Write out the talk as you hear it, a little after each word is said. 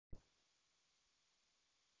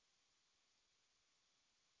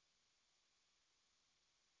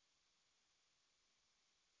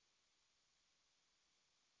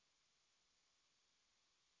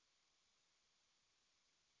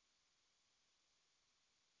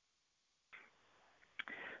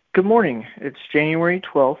Good morning. It's January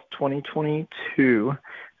 12th, 2022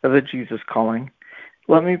 of the Jesus Calling.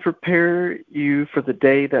 Let me prepare you for the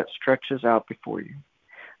day that stretches out before you.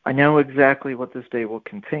 I know exactly what this day will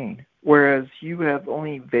contain, whereas you have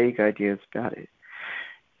only vague ideas about it.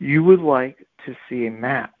 You would like to see a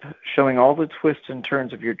map showing all the twists and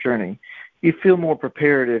turns of your journey. You feel more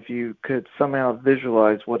prepared if you could somehow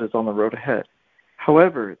visualize what is on the road ahead.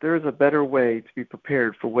 However, there is a better way to be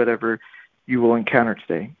prepared for whatever you will encounter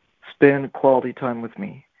today. Spend quality time with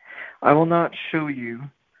me. I will not show you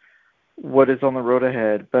what is on the road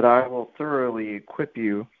ahead, but I will thoroughly equip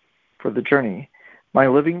you for the journey. My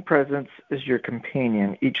living presence is your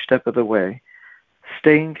companion each step of the way.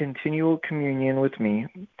 Stay in continual communion with me,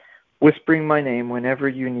 whispering my name whenever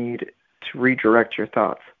you need to redirect your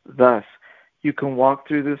thoughts. Thus, you can walk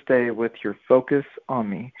through this day with your focus on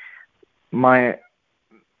me. My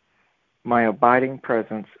abiding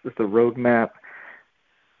presence is the roadmap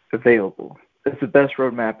available. It's the best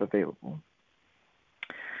roadmap available.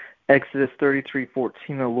 Exodus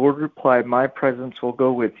 33:14. The Lord replied, "My presence will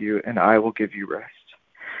go with you, and I will give you rest."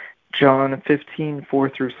 John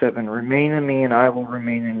 15:4-7. Remain in me, and I will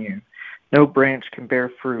remain in you. No branch can bear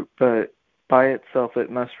fruit, but by itself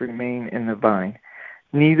it must remain in the vine.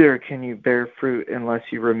 Neither can you bear fruit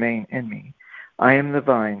unless you remain in me. I am the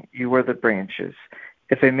vine, you are the branches.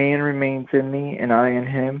 If a man remains in me, and I in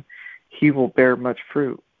him, he will bear much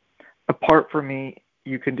fruit. Apart from me,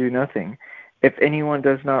 you can do nothing. If anyone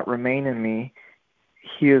does not remain in me,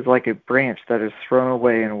 he is like a branch that is thrown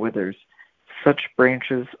away and withers. Such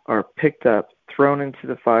branches are picked up, thrown into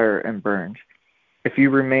the fire, and burned. If you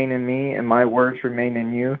remain in me, and my words remain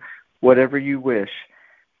in you, whatever you wish,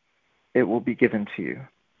 it will be given to you.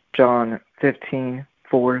 John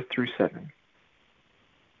 15:4-7.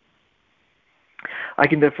 I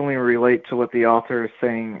can definitely relate to what the author is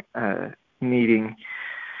saying, needing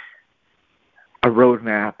a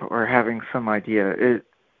roadmap or having some idea. It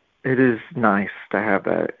is nice to have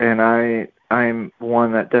that, and I'm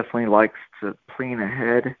one that definitely likes to plan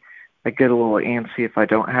ahead. I get a little antsy if I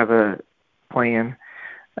don't have a plan.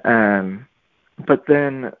 But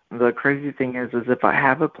then the crazy thing is if I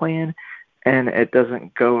have a plan and it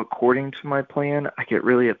doesn't go according to my plan, I get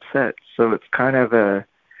really upset. So it's kind of a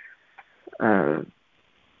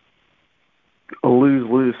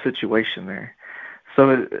lose-lose situation there.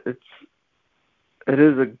 So it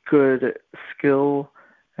is a good skill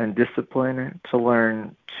and discipline to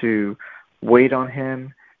learn to wait on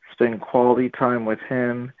him, spend quality time with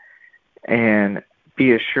him, and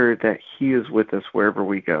be assured that he is with us wherever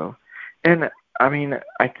we go. And I mean,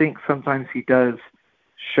 I think sometimes he does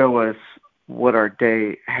show us what our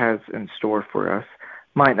day has in store for us.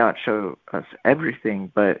 Might not show us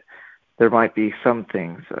everything, but there might be some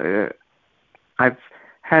things. I've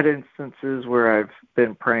had instances where I've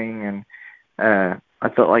been praying and I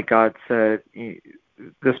felt like God said,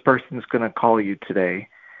 this person's going to call you today.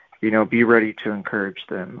 Be ready to encourage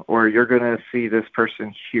them. Or you're going to see this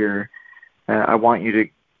person here. I want you to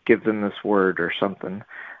give them this word or something.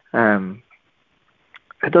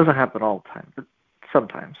 It doesn't happen all the time, but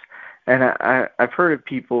sometimes. And I've heard of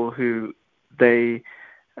people who they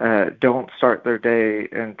don't start their day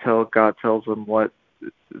until God tells them what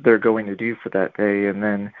they're going to do for that day. And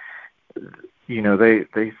then,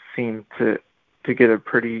 they seem to get a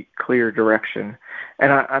pretty clear direction.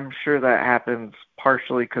 And I'm sure that happens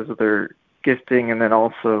partially because of their gifting, and then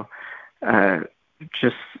also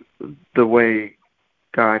just the way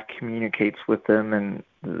God communicates with them and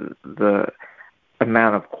the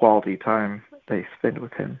amount of quality time they spend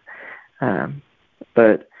with him.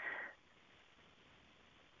 But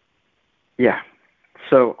yeah,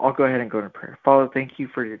 so I'll go ahead and go into prayer. Father, thank you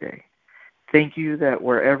for your day. Thank you that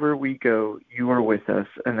wherever we go, you are with us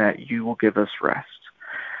and that you will give us rest.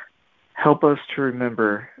 Help us to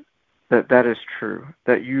remember that that is true,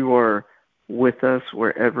 that you are with us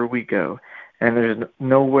wherever we go. And there's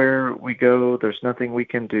nowhere we go, there's nothing we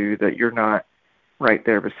can do that you're not right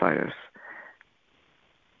there beside us.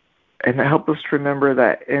 And help us to remember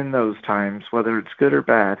that in those times, whether it's good or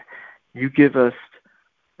bad, you give us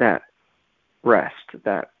that rest,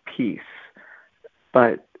 that peace.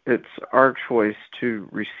 But it's our choice to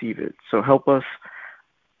receive it. So help us,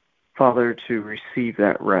 Father, to receive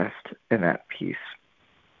that rest and that peace.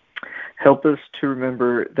 Help us to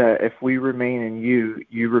remember that if we remain in you,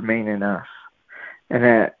 you remain in us. And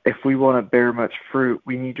that if we want to bear much fruit,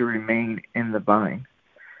 we need to remain in the vine.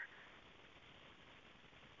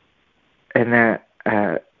 And that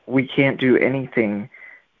we can't do anything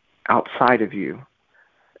outside of you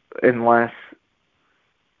unless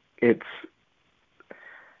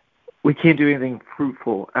we can't do anything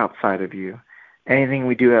fruitful outside of you Anything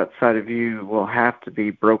we do outside of you will have to be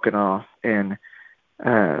broken off and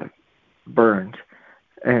burned.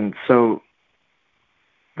 And so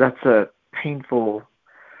that's a painful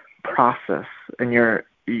process, and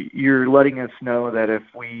you're letting us know that if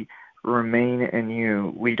we remain in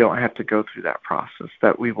you, we don't have to go through that process,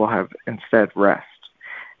 that we will have instead rest,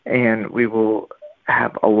 and we will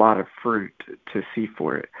have a lot of fruit to see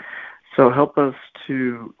for it. So help us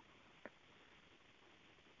to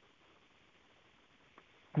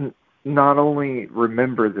not only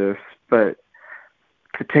remember this, but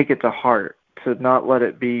to take it to heart, to not let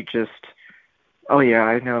it be just, oh yeah,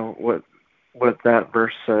 I know what that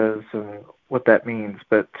verse says and what that means,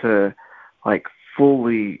 but to like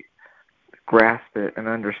fully grasp it and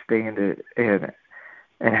understand it and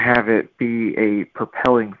have it be a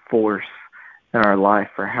propelling force in our life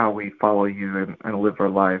for how we follow you and live our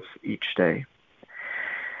lives each day.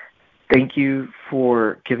 Thank you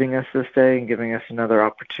for giving us this day and giving us another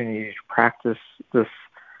opportunity to practice this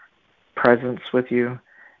presence with you.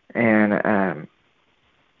 And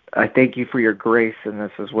I thank you for your grace in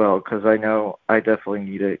this as well, because I know I definitely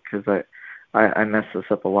need it, because I mess this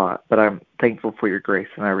up a lot. But I'm thankful for your grace,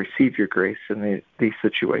 and I receive your grace in these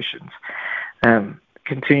situations.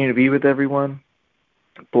 Continue to be with everyone.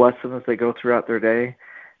 Bless them as they go throughout their day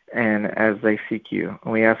and as they seek you.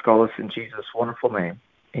 And we ask all this in Jesus' wonderful name.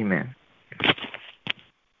 Amen.